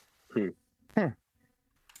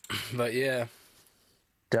 But, yeah.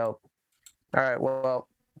 Dope. All right, well,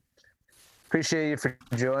 appreciate you for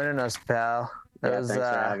joining us, pal. Thanks for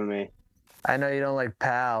having me. I know you don't like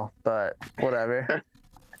pal, but whatever.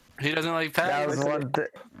 He doesn't like pal?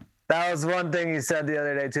 That was one thing he said the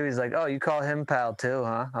other day, too. He's like, oh, you call him pal, too,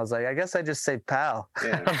 huh? I was like, I guess I just say pal.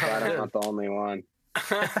 Yeah, glad I'm not the only one.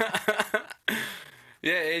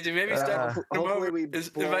 Yeah, AJ, maybe start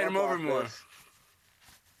invite him over more.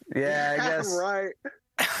 Yeah, I guess. Right.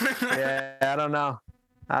 Yeah, I don't know.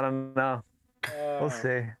 We'll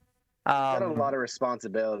see. Got a lot of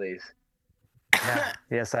responsibilities. Yeah,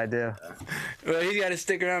 yes, I do. Well, he's got to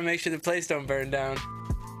stick around and make sure the place don't burn down.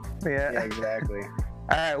 Yeah, exactly.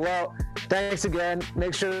 All right, well, thanks again.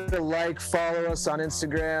 Make sure to follow us on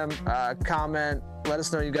Instagram, comment, let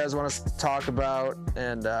us know what you guys want us to talk about,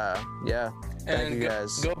 and yeah, thank you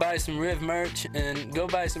guys. Go buy some RIV merch, and go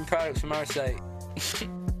buy some products from our site.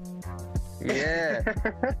 Yeah.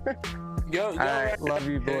 Go. All right, love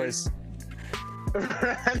you, boys.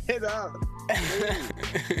 Run it up.